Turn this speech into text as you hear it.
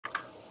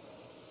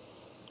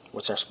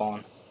What's our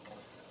spawn?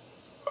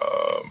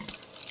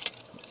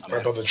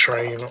 Right by the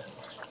train.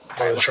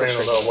 By the train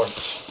on the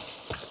west.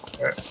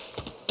 Alright.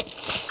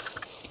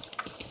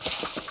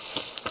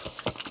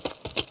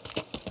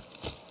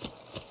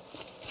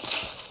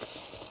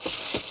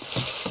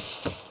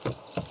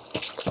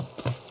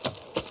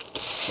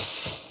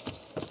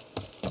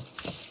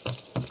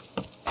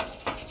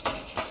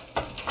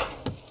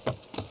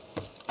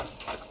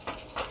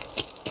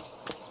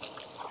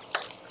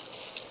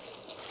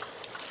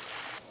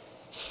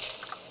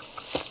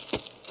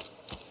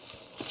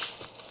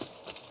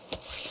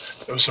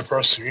 It was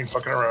suppressed, so you ain't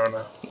fucking around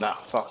now. Nah,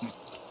 fuck me.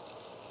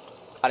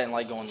 I didn't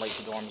like going late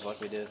to dorms like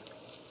we did.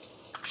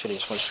 Should've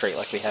just went straight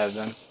like we have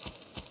been.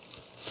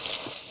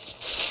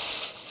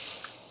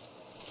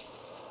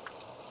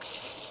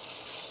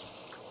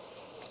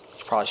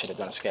 Probably should have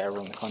done a scav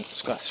room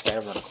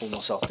to cool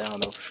myself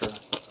down though for sure.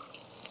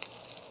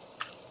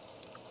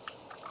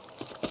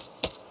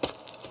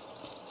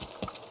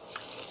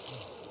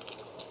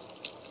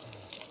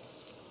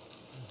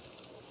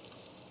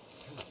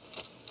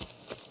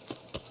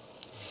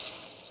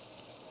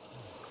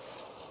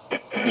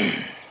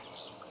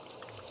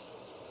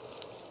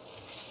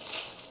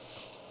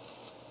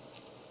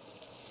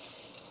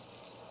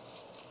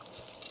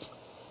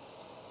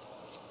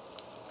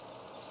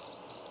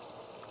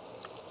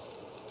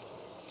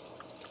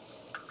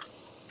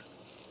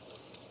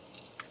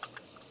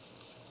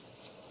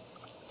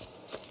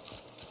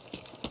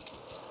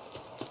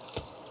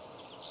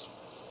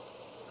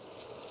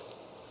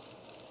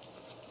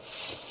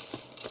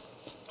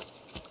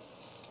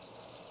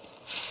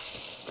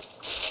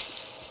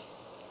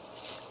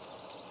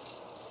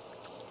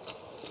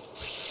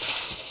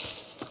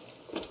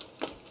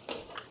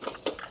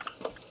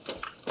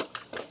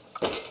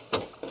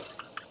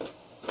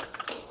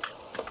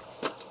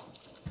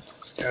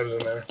 Scavs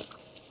in there.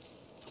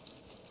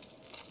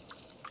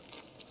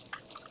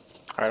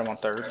 Alright, I'm on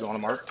third. You want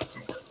to mark?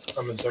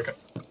 I'm in second.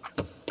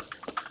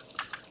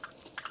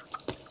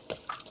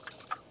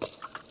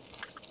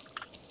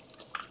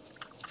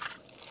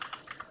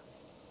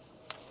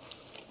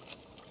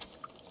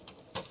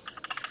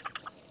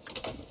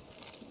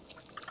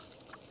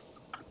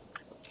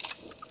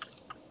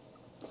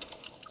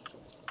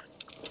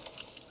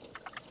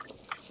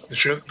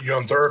 You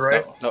on third,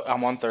 right? No,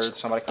 I'm on third.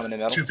 Somebody coming in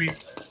the middle.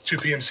 Two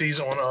PMCs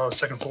on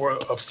second floor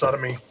upside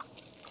of me.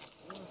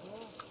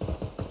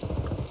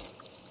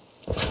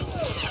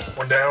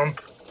 One down.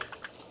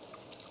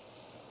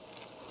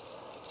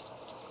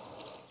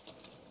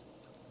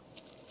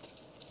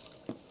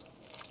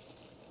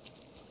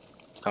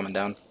 Coming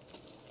down.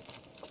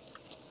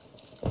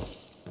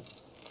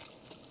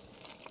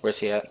 Where's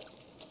he at?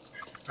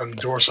 On the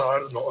door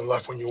side, on the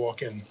left when you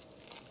walk in.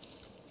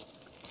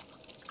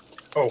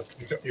 Oh,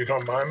 you're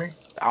going behind me?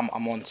 I'm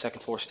on the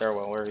second floor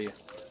stairwell. Where are you?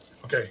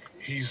 Okay,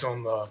 he's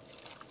on the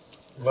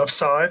left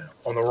side,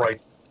 on the right.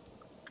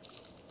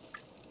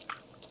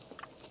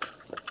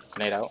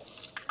 Grenade out.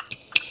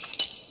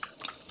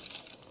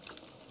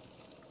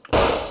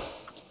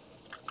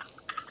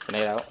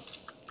 Grenade out.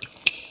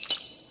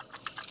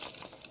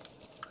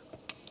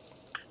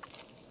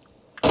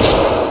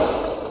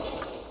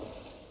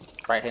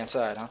 Right hand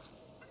side, huh?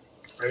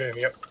 Right in,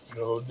 yep. In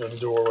the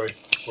doorway.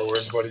 Where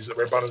his buddy's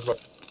right behind his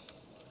buddy.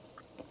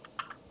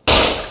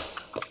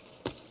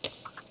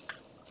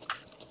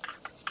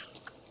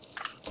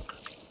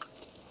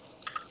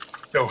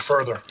 Go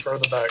further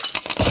back.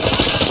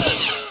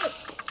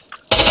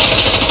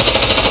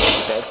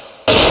 Dead.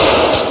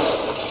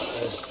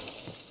 Nice.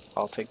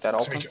 I'll take that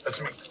off. That's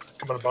me.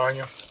 Coming to behind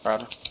you.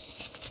 Roger.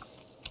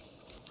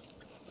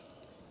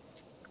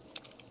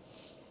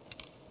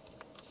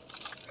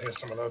 Here's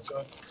someone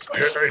outside. So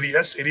here,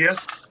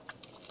 ADS.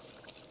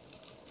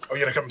 Oh, you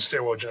gotta come to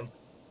stairwell, Jim.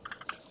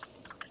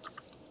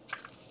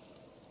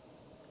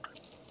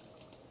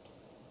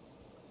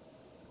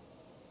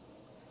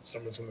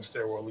 Someone's in the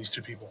stairwell, at least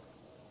two people.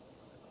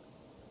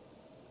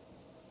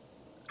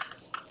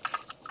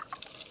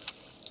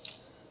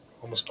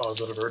 Almost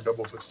positive, I heard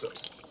double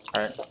footsteps.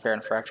 Alright, preparing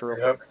a fracture real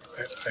quick.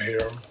 I hear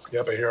him.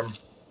 Yep, I hear him.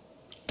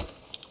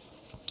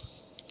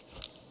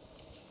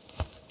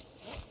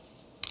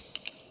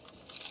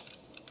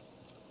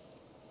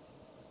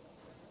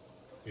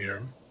 You hear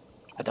him?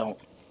 I don't.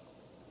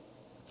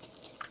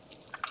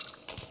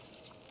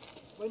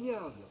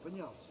 Понял.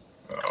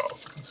 Oh,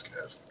 fucking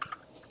scav.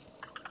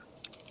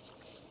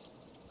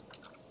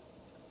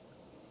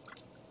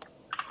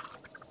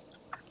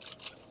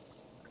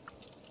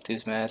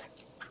 Dude's mad.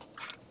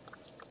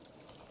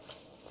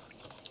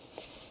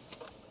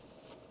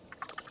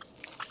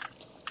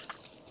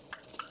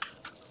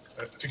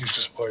 I think he's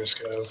just a player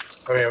scav.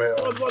 I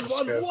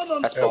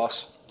mean, That's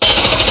boss.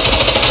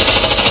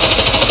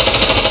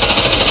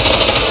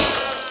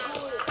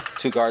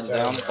 2 guards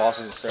down. Boss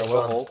is in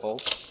stairwell. Hold.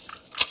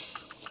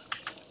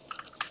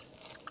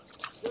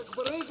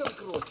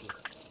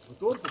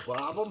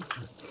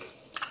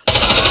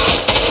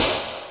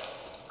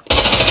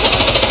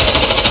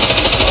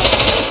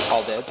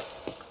 All dead.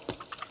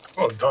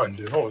 Well done,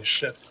 dude. Holy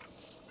shit.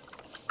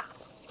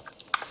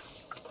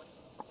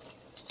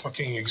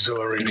 Fucking You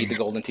exhilarating. need the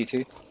golden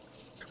T2?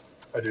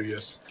 I do,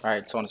 yes.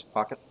 Alright, it's on his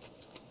pocket.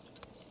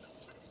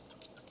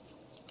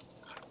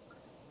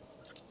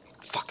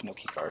 Fuck, no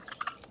key card.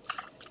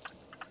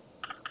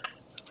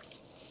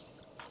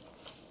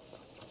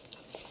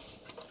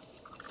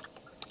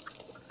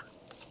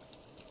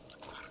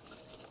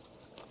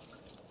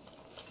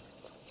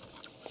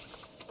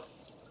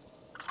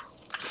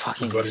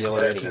 Fucking His buddy's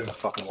exhilarating mad, is too. a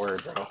fucking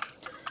word, bro.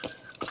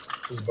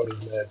 His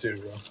buddy's mad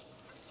too, bro.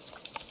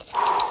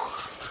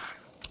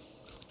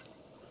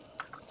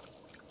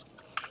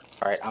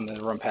 Alright, I'm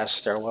gonna run past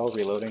the stairwell,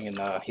 reloading,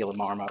 and healing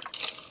my arm up.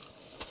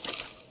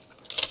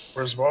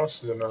 Where's the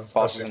boss? Is it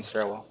Boss is in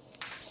stairwell.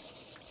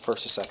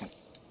 First or second.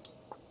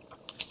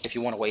 If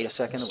you want to wait a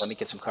second and let me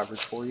get some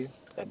coverage for you,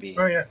 that'd be...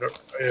 Oh, yeah.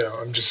 Yeah,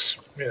 I'm just...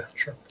 Yeah,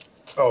 sure.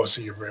 Oh,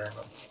 so you're rare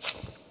now.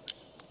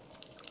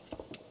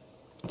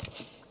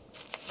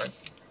 Right.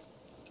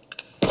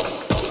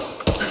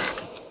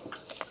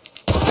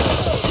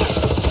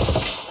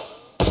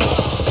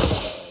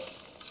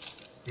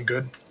 I'm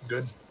good. I'm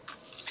good.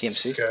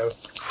 PMC? Scav.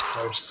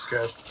 No, just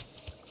scav.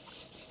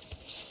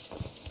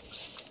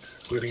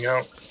 Bleeding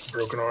out.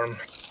 Broken arm.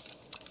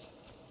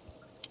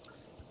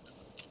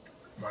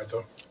 Might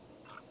though.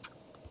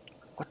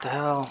 What the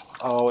hell?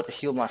 Oh, it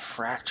healed my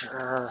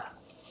fracture.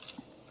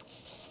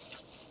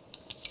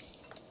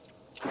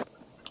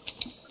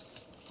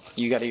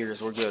 You got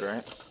ears, we're good,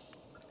 right?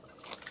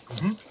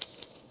 Mm-hmm.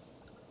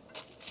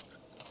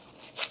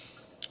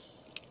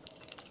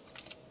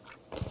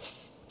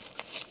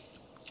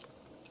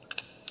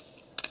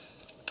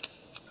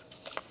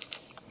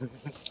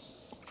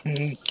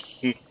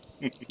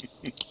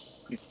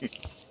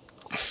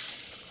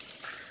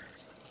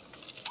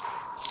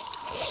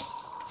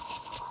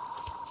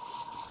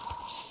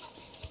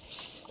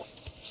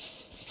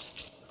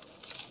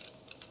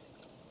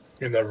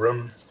 In that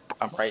room.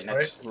 I'm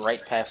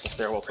right past the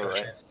stairwell to the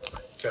right.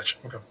 Gotcha.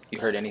 Okay. You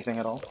heard anything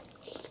at all?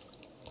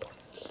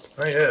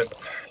 Not yet.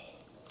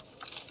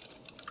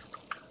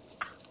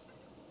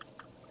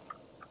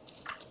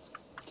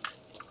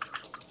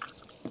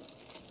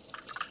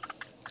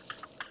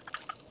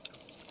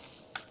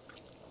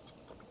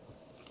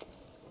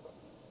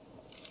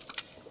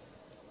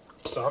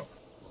 Stop.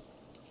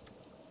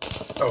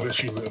 Oh,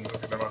 it's you, Loon.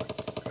 Okay, never mind.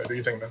 What do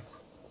you think then?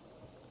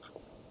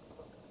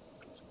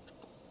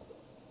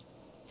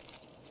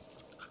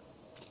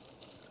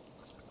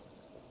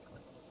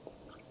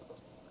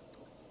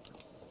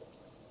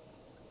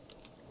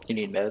 You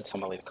need meds?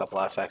 I'm gonna leave a couple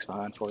artifacts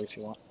behind for you if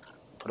you want.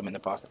 Put them in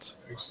their pockets.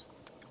 Thanks.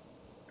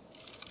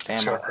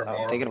 Damn,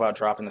 I'm thinking about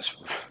dropping this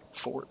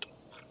fort.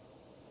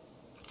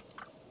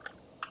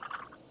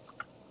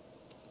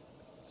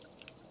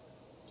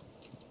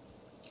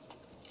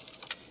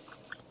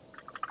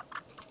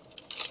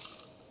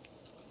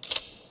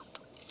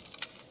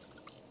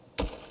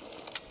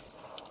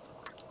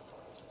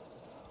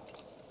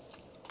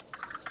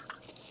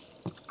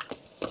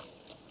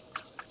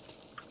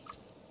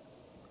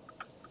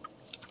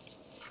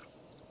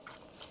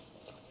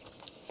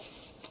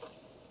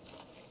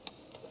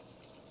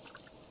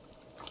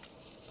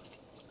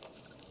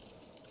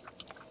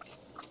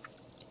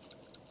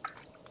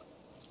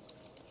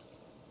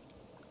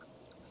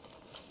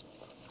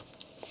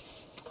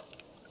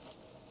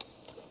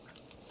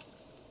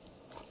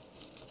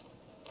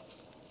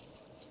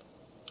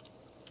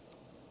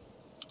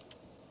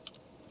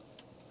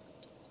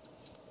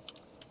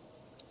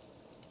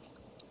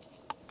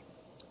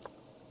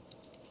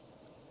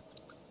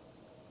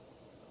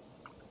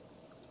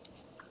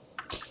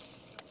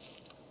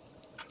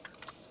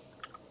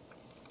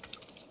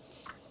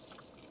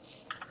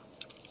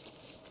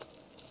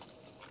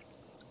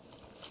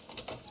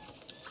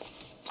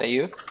 Is that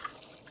you?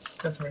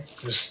 That's me.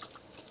 Just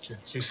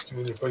give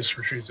me the place for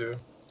retreat to.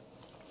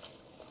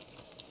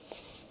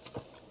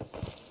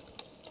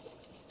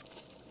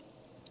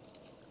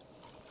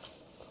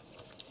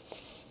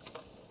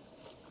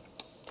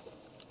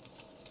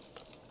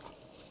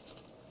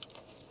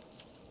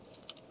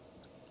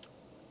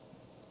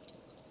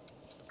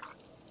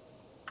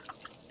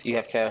 Do you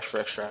have cash for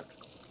extract?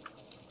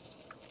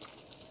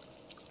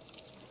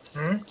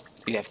 Hmm?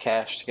 Do you have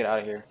cash to get out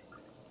of here?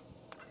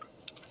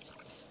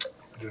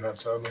 Do not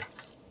sadly.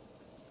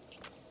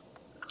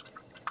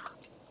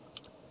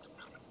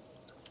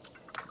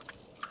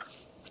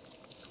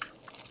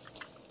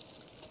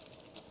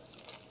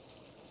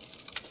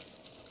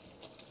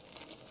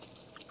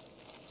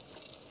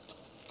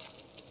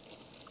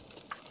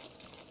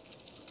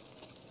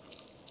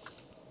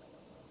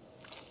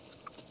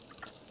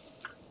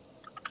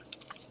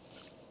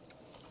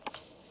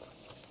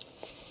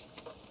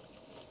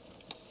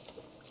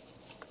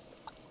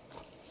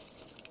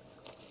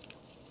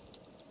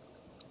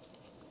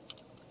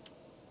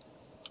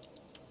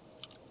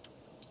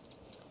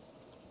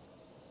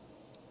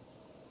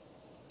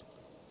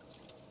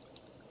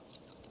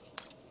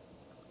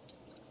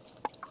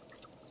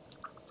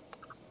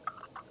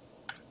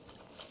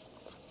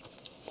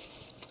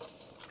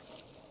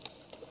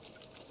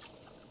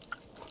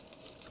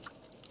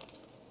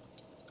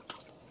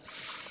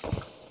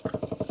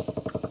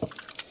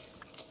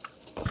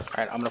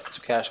 I'm gonna put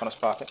some cash on his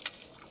pocket.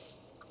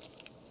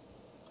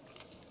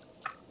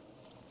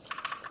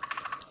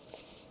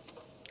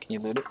 Can you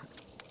loot it?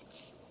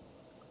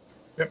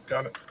 Yep,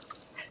 got it.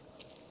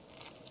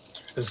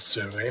 Is the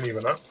surveying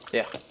even up?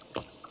 Yeah.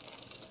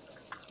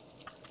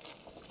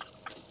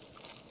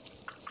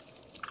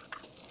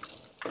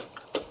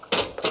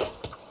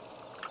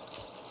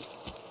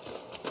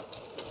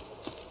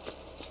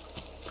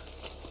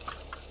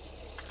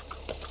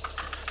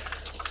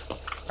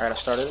 Alright, I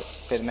started it.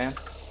 Pay the man.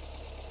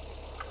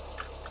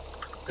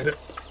 Hit it.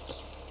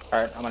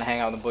 Alright, I'm gonna hang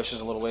out in the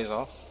bushes a little ways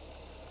off.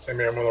 Same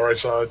here, I'm on the right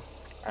side.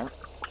 Alright.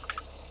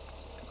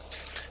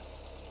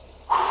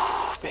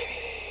 Baby.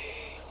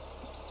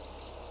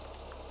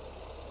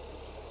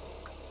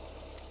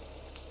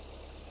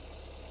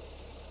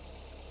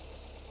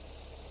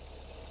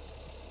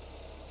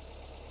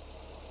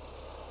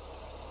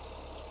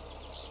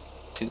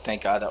 Dude,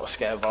 thank God that was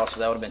Scav Boss. If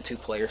that would have been 2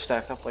 players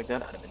stacked up like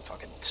that, I'd have been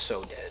fucking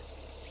so dead.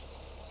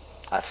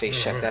 I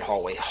face checked that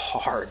hallway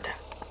hard.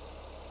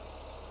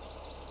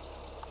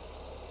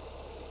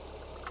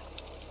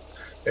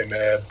 Hey,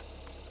 man.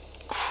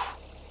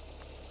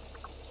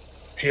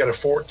 He had a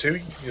fort too?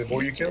 The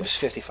boy you It killed? was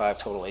 55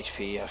 total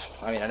HP.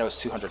 I mean, I know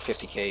it's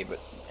 250k, but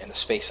in the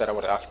space that I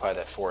would occupy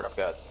that fort, I've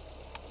got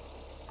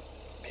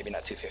maybe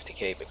not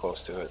 250k, but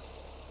close to it.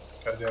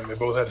 Goddamn, they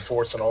both had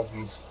forts and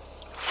opens.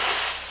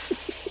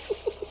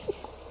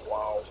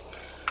 Wow.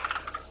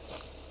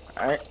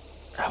 Alright.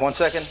 1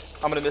 second.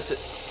 I'm gonna miss it.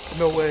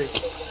 No way.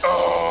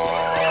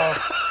 Oh!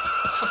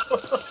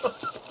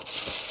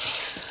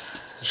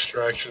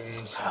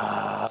 Distractions.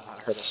 I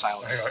heard the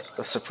silence. Hang on.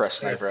 The suppressed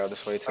sniper out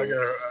this way, I too.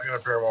 got a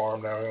pair of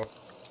arm now.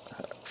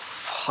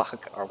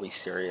 Fuck, are we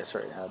serious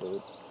right now,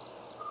 dude?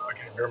 I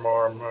can't bear my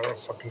arm. I don't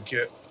fucking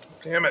kit.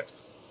 Damn it.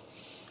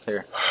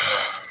 Here.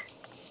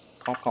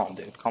 Calm,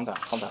 dude. Calm down.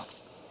 Calm down.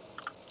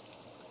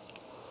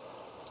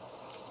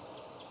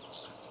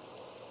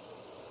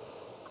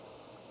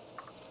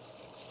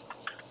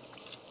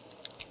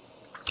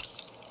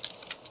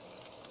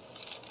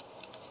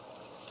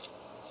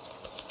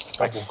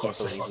 I Double can't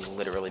cluster believe we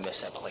literally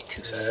missed that by like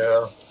 2 seconds.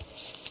 Yeah.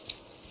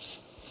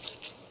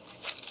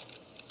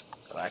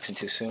 Relaxing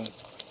too soon.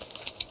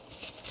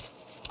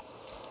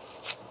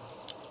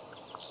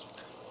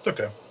 It's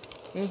okay.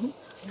 Mm-hmm.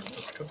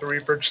 Got the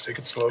Reaper, just take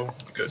it slow.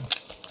 Be good.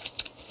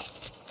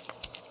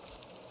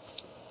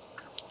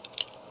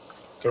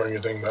 Throwing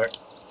your thing back.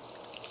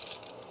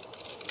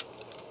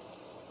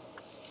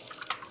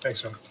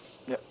 Thanks, man.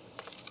 Yep.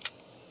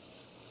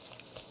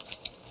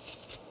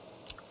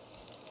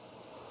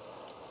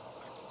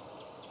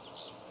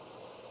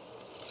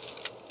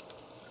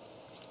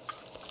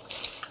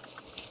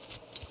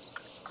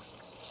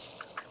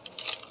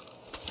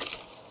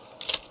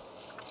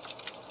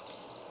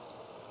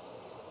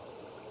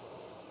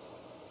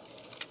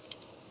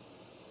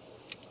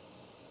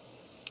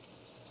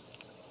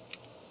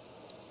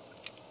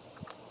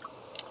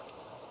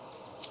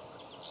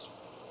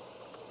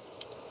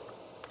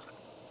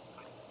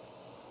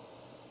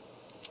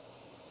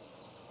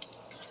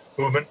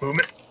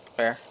 Movement.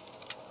 Fair.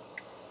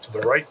 To the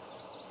right.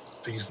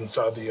 I think he's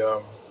inside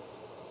the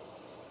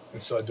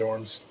inside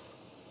dorms.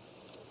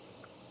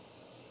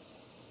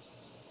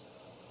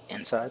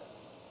 Inside?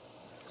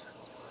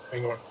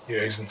 Hang on.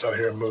 Yeah, he's inside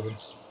here. I'm moving.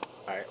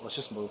 Alright, let's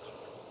just move.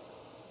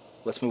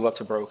 Let's move up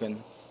to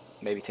Broken.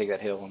 Maybe take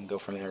that hill and go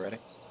from there, ready?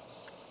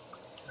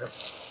 Yep.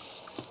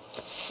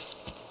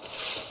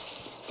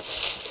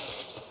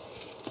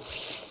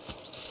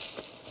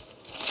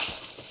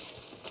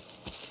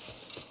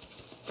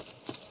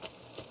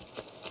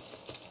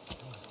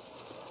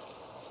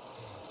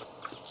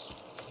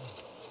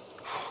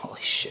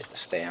 Holy shit,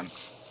 this damn.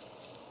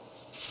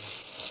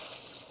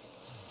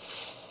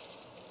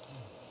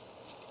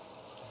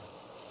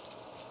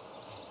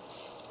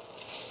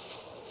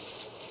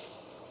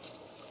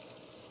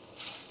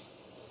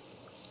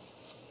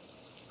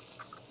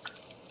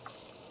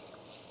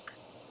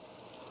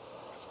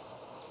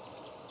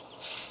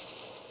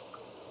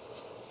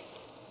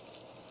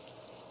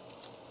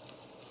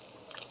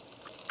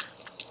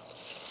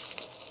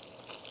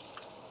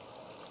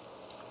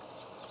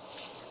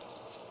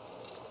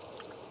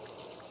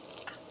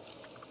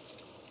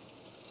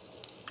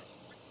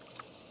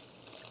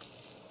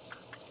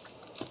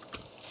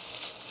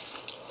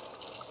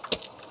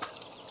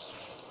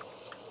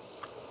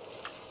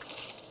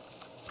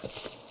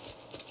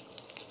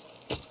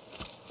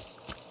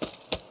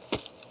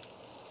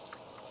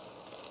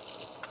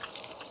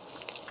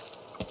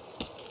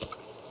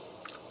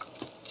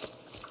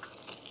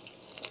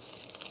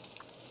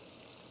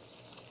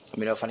 Let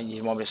me know if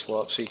you want me to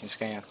slow up so you can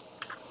scan.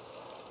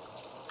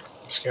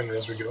 Scanning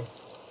as we go.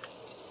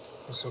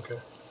 It's okay.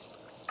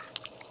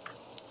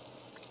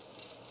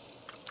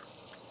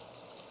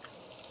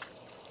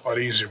 A lot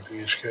easier with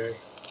the HK.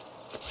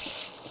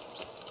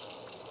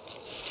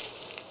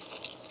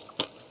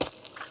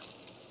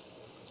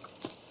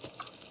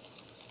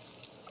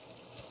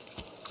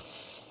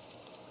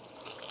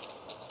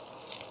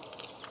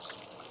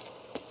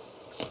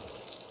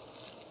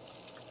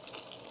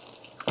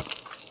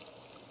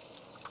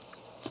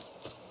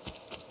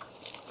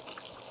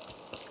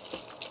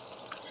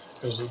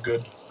 Those look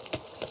good.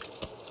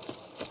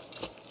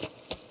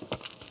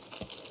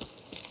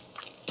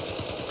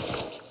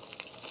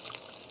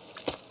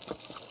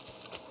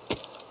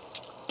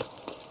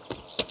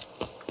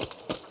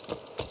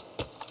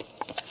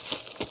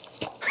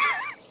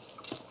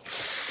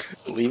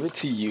 Leave it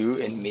to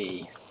you and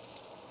me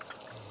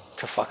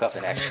to fuck up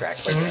an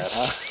extract like that,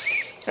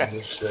 huh?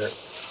 Holy shit.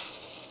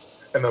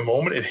 And the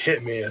moment it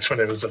hit me, it's when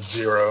it was at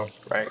 0.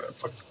 Right. It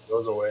fucking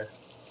goes away.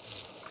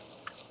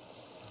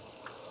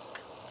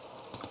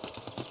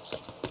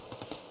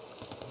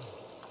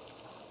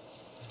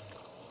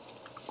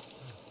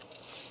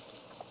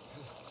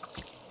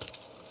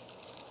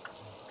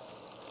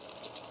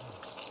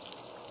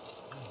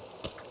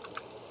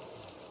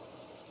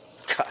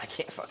 God, I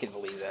can't fucking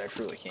believe that. I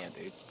truly can't,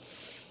 dude.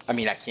 I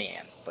mean, I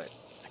can, but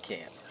I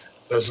can't.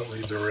 Doesn't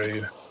leave the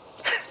raid.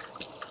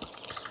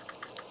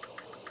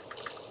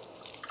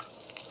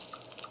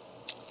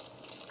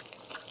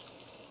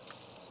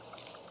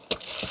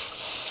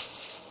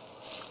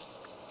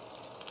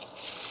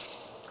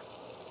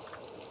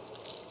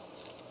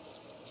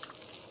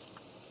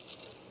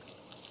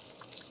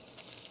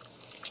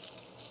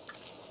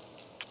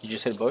 You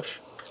just hit a bush?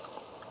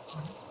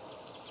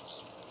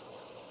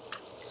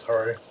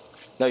 Sorry.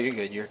 No, you're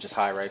good. You're just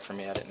high right for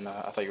me. I didn't.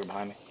 I thought you were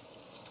behind me.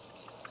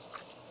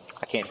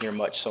 I can't hear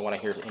much, so when I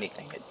hear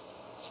anything, it,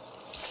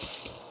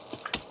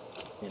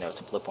 you know, it's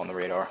a blip on the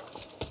radar.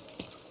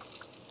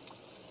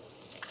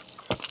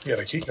 You got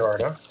a key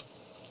card, huh?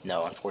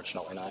 No,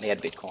 unfortunately not. He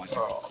had Bitcoin.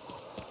 Oh.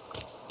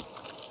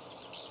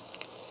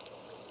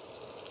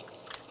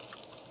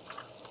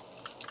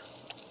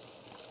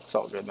 It's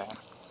all good, man.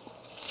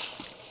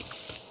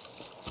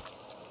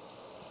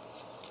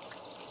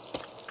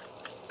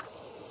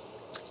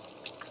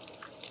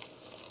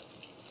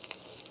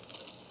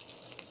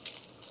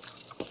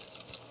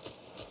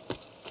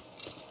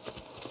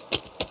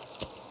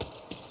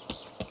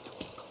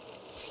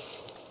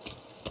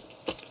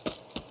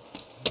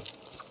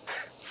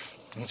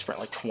 I can sprint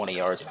like 20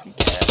 yards if I'm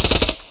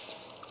gas.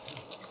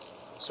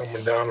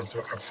 Someone down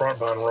up front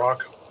behind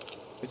rock.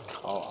 Good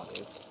call,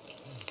 dude.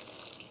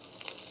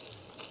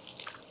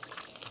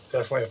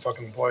 Definitely a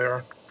fucking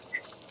player.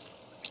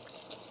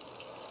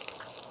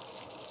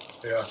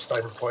 Yeah,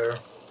 sniper player.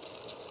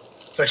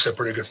 It's actually a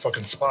pretty good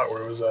fucking spot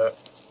where it was at.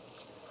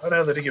 How the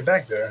hell did he get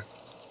back there?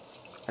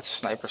 That's a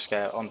sniper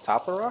scav on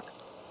top of the rock?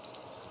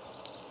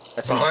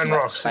 That's Behind a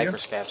rocks, sniper yeah?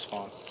 scav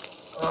spawn.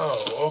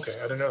 Oh, okay.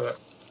 I didn't know that.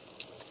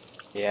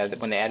 Yeah,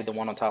 when they added the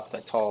one on top of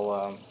that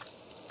tall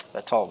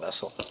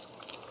vessel,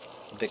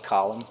 the big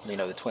column, you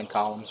know, the twin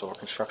columns or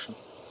construction.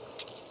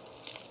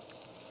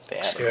 They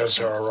added this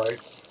Scavs one. are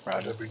alright.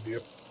 Roger. No big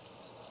deal.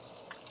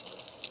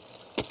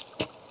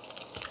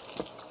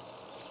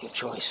 Good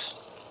choice.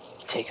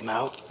 You take him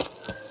out.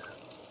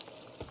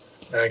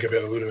 I could be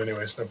able to loot him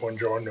anyways. No point in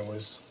drawing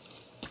noise.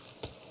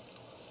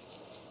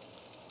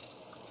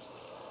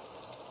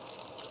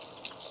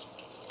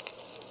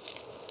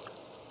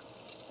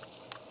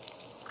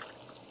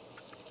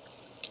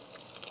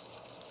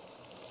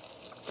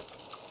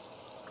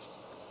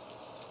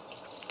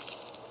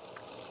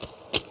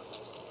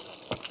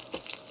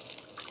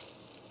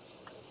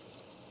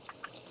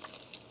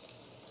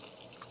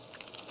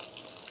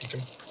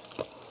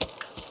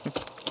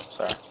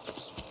 Sorry.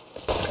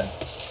 Okay.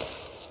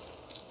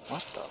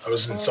 What the I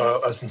was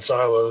in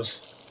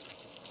silos.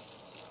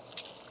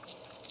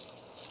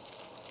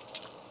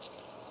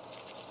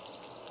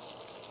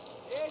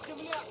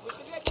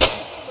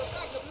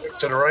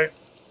 To the right.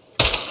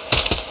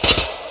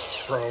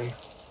 Prone.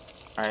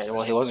 Alright,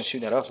 well, he wasn't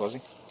shooting at us, was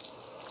he?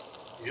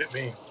 He hit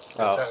me.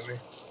 Oh. Tapped me.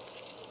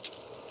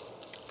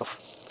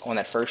 On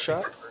that first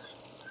shot?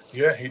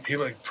 Yeah, he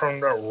like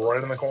proned out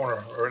right in the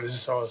corner, or he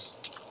just saw us.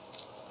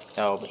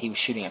 No, but he was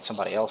shooting at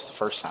somebody else the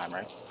first time,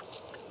 right?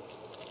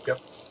 Yep.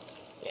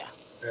 Yeah.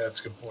 Yeah,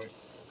 that's a good point.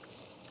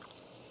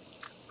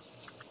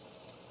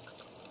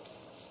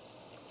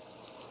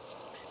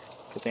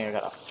 Good thing I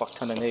got a fuck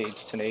ton of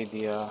nades to nade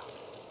the,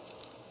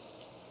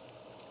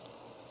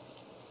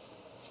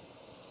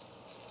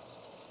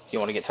 You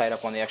want to get tied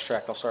up on the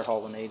extract? I'll start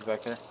hauling nades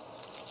back there.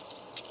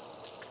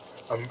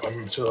 I'm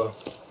to the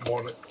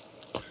one.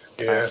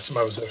 Yeah,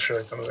 somebody was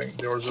extracting. I think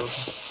doors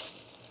open.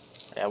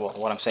 Yeah, well,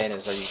 what I'm saying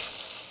is,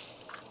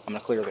 I'm gonna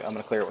clear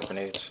it with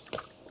grenades.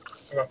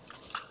 Okay.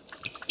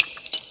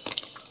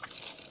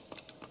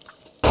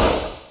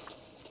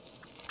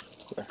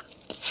 Clear.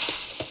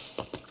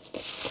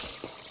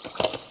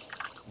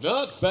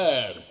 Not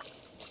bad.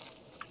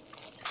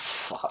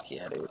 Fuck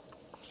yeah, dude.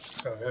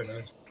 Oh yeah,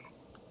 man.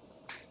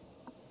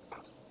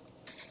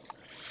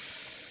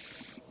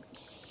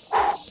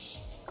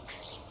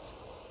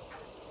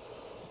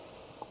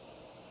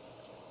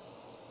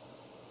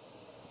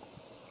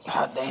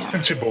 God damn.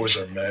 Them two boys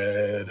are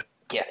mad.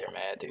 Yeah, they're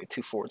mad, dude.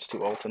 2 forts, 2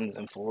 Altons,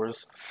 and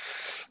 4s.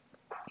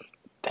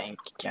 Thank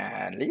you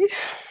kindly.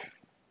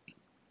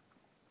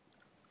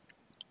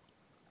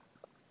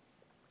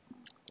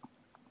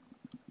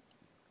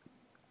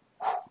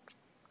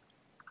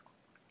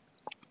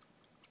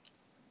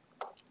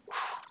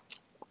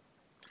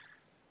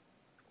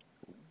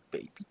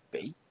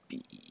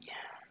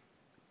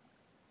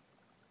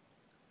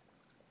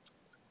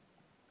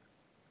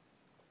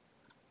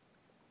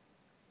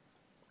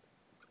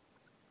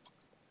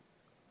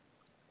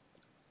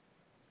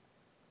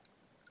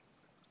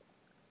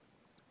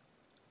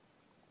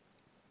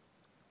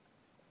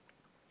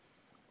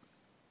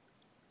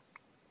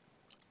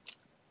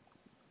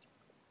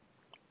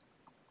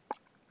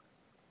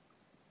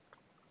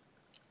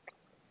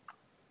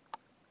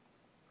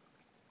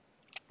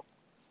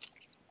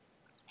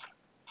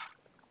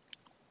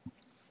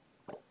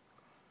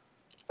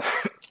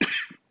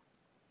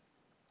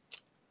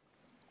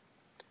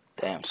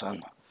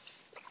 son.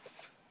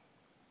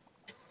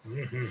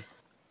 Mm-hmm.